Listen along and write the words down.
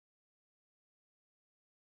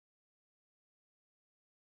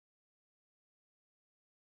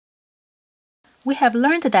We have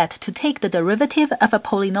learned that to take the derivative of a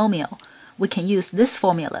polynomial, we can use this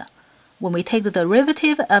formula. When we take the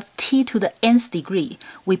derivative of t to the nth degree,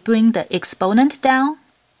 we bring the exponent down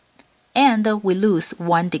and we lose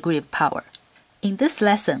 1 degree of power. In this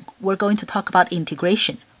lesson, we're going to talk about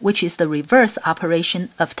integration, which is the reverse operation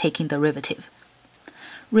of taking derivative.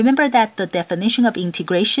 Remember that the definition of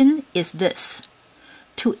integration is this.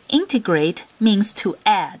 To integrate means to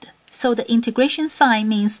add, so the integration sign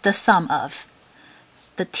means the sum of.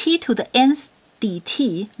 The t to the nth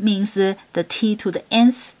dt means the t to the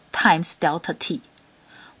nth times delta t.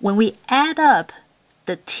 When we add up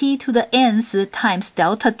the t to the nth times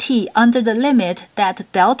delta t under the limit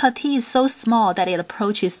that delta t is so small that it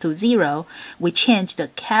approaches to 0, we change the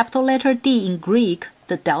capital letter D in Greek,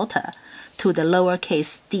 the delta, to the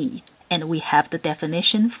lowercase d, and we have the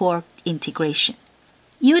definition for integration.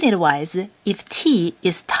 Unit-wise, if t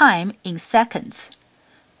is time in seconds,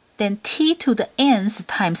 then t to the nth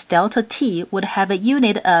times delta t would have a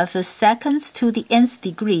unit of seconds to the nth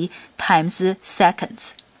degree times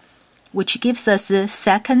seconds, which gives us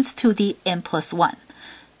seconds to the n plus 1.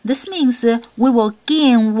 This means we will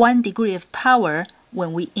gain 1 degree of power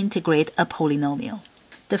when we integrate a polynomial.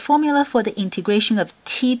 The formula for the integration of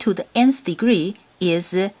t to the nth degree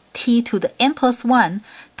is t to the n plus 1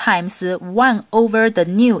 times 1 over the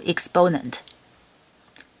new exponent.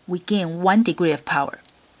 We gain 1 degree of power.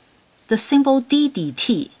 The symbol d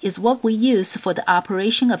dt is what we use for the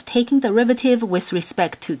operation of taking derivative with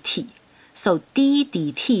respect to t. So d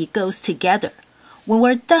dt goes together. When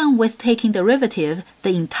we're done with taking derivative,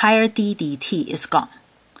 the entire d dt is gone.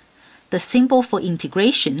 The symbol for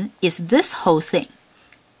integration is this whole thing.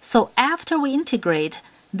 So after we integrate,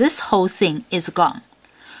 this whole thing is gone.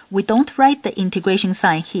 We don't write the integration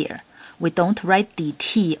sign here. We don't write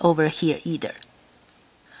dt over here either.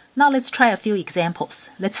 Now let's try a few examples.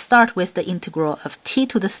 Let's start with the integral of t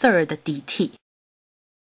to the third dt.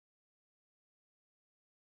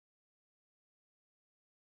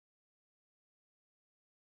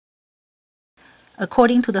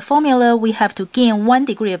 According to the formula, we have to gain 1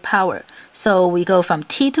 degree of power. So we go from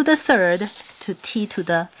t to the third to t to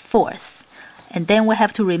the fourth. And then we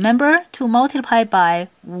have to remember to multiply by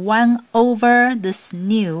 1 over this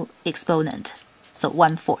new exponent. So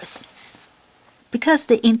 1/4. Because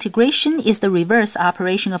the integration is the reverse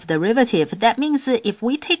operation of derivative, that means if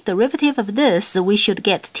we take derivative of this, we should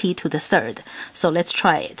get t to the third. So let's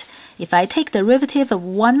try it. If I take derivative of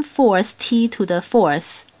 1/4 t to the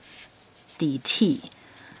fourth dt,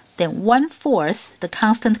 then 1/4, the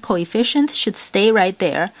constant coefficient, should stay right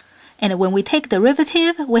there. And when we take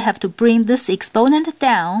derivative, we have to bring this exponent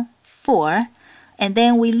down, 4, and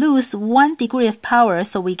then we lose 1 degree of power,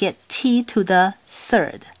 so we get t to the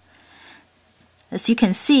third. As you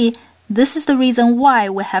can see, this is the reason why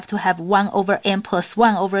we have to have 1 over n plus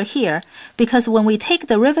 1 over here, because when we take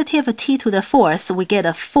derivative of t to the fourth, we get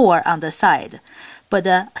a 4 on the side. But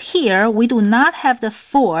here, we do not have the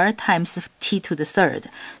 4 times t to the third.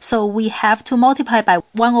 So we have to multiply by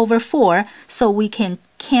 1 over 4, so we can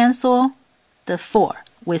cancel the 4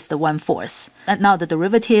 with the 1/4. And now the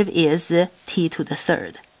derivative is t to the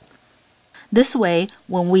third. This way,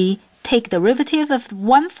 when we take derivative of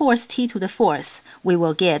 1/4 t to the fourth, we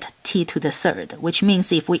will get t to the third, which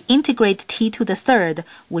means if we integrate t to the third,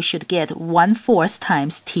 we should get 1/4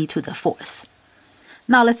 times t to the fourth.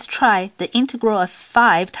 Now let's try the integral of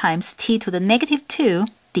 5 times t to the negative 2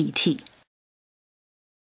 dt.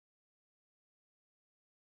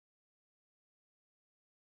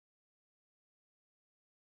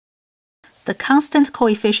 The constant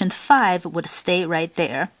coefficient 5 would stay right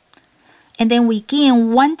there. And then we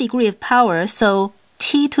gain 1 degree of power, so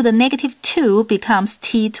t to the negative 2 becomes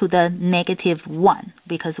t to the negative 1,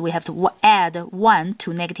 because we have to add 1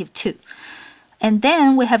 to negative 2. And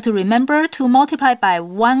then we have to remember to multiply by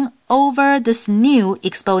 1 over this new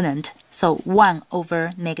exponent. So 1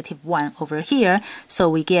 over negative 1 over here. So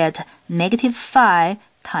we get negative 5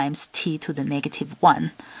 times t to the negative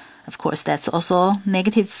 1. Of course, that's also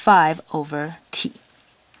negative 5 over t.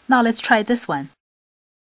 Now let's try this one.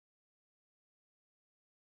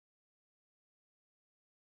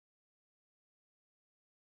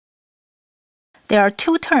 There are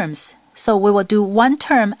 2 terms, so we will do 1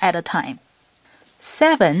 term at a time.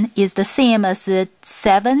 7 is the same as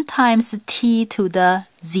 7 times t to the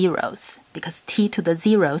zeros, because t to the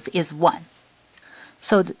zeros is 1.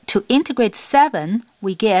 So to integrate 7,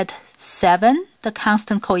 we get 7, the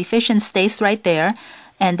constant coefficient stays right there,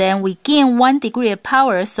 and then we gain 1 degree of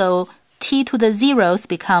power, so t to the zeros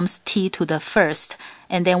becomes t to the first.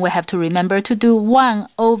 And then we have to remember to do 1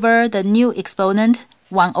 over the new exponent,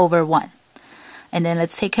 1 over 1. And then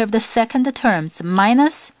let's take care of the second term. It's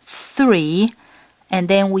minus 3. And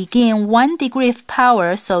then we gain 1 degree of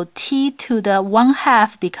power, so t to the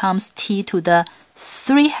 1/2 becomes t to the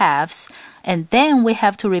 3/2. And then we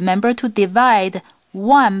have to remember to divide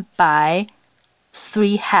 1 by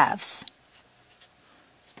 3/2.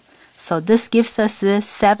 So this gives us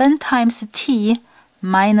 7 times t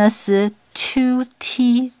minus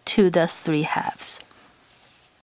 2t to the 3/2.